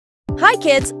Hi,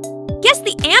 kids! Guess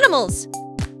the animals!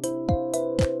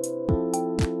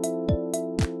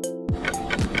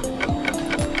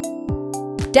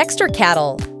 Dexter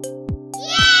cattle.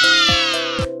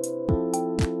 Yeah!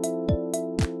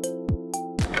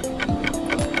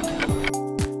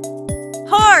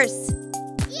 Horse.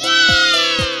 Yeah!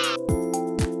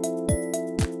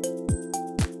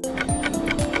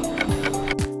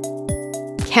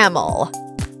 Camel.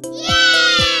 Yeah!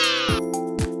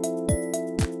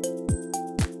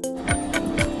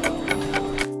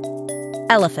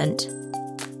 Elephant.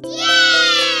 Yeah!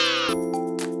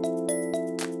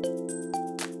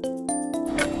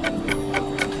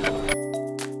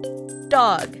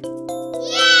 Dog.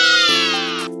 Yeah!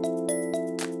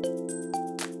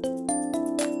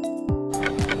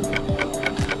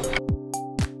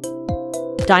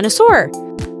 Dinosaur.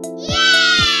 Yeah!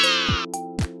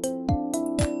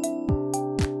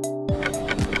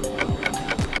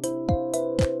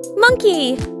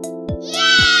 Monkey.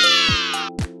 Yeah!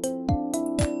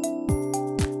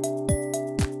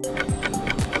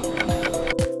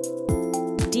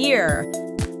 Deer.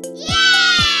 Yeah!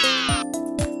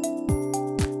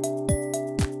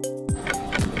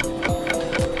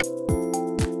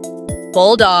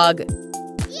 Bulldog.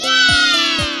 Yeah!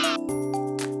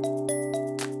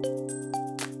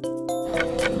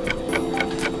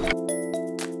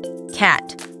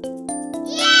 Cat.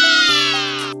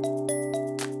 Yeah!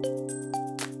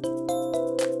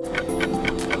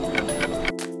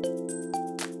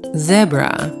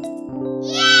 Zebra.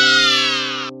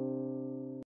 Yeah!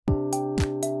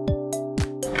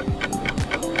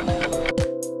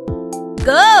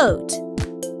 Goat.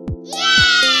 Yeah!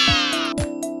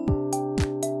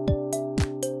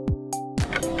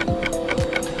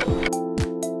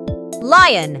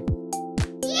 Lion.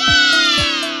 Yeah!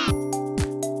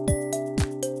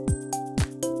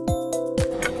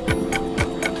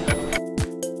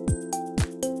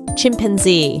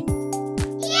 Chimpanzee.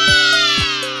 Yeah!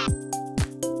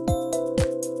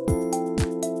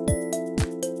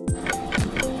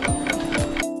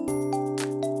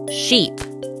 Sheep.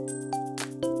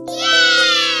 Yeah!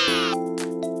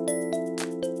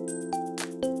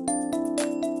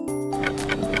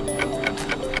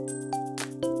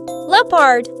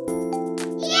 Leopard.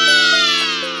 Yeah!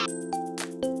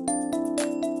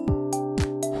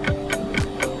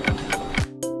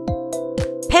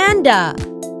 Panda.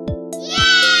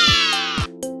 Yeah!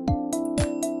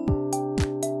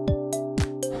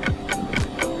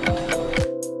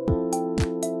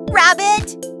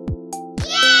 Rabbit.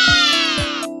 Yeah!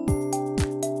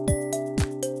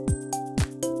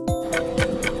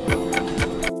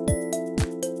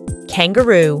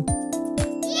 Kangaroo.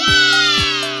 Yeah!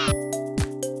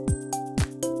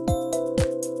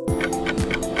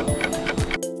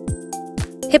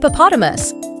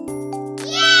 Hippopotamus.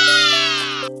 Yeah!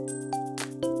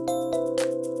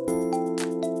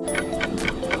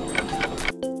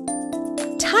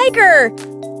 Tiger.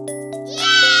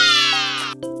 Yeah!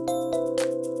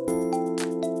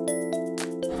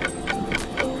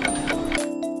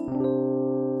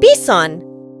 Bison.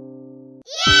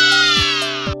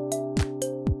 Yeah!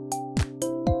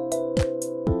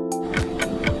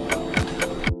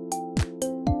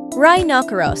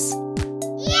 Rhinoceros.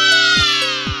 Yeah!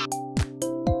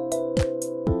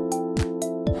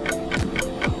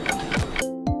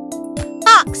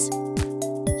 Ox.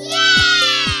 Yeah!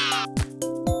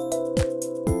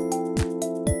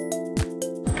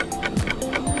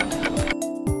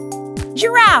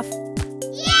 Giraffe.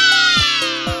 Yeah!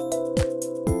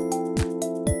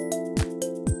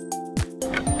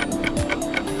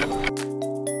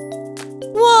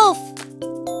 Wolf.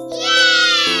 Yeah!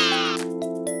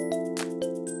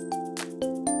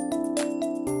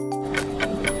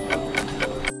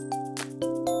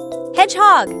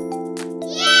 Hedgehog.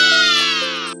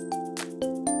 Yeah!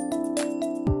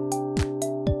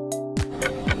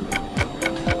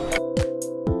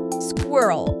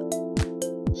 Squirrel.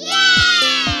 Yeah!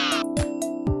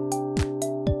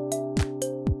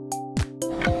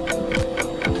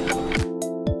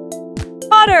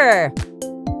 Otter.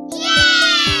 Yeah!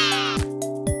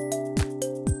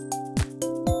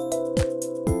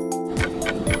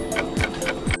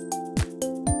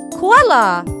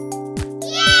 Koala.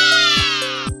 Yeah!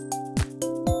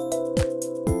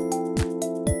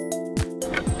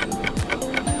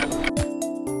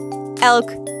 Elk.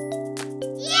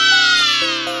 Yeah!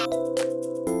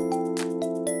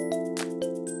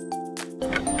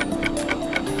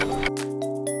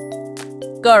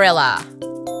 Gorilla.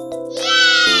 Yeah!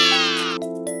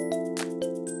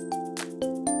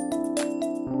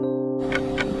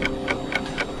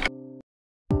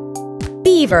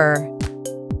 Beaver.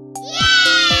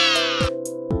 Yeah!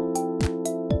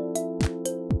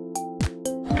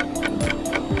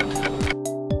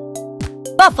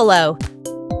 Buffalo.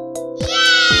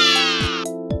 Yeah!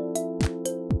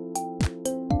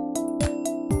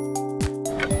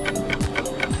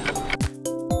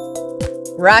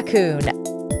 Raccoon.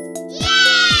 Yeah!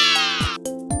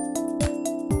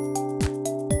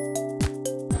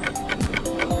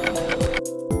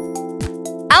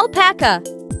 Alpaca.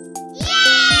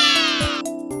 Yeah!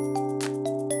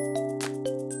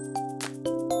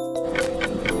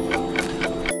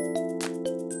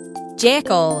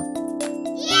 Jackal.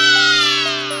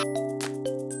 Yeah!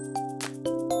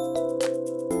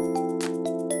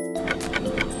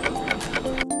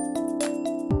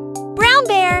 Brown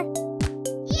bear.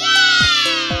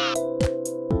 Yeah!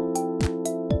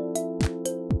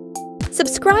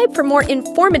 Subscribe for more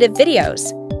informative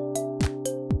videos.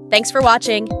 Thanks for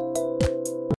watching.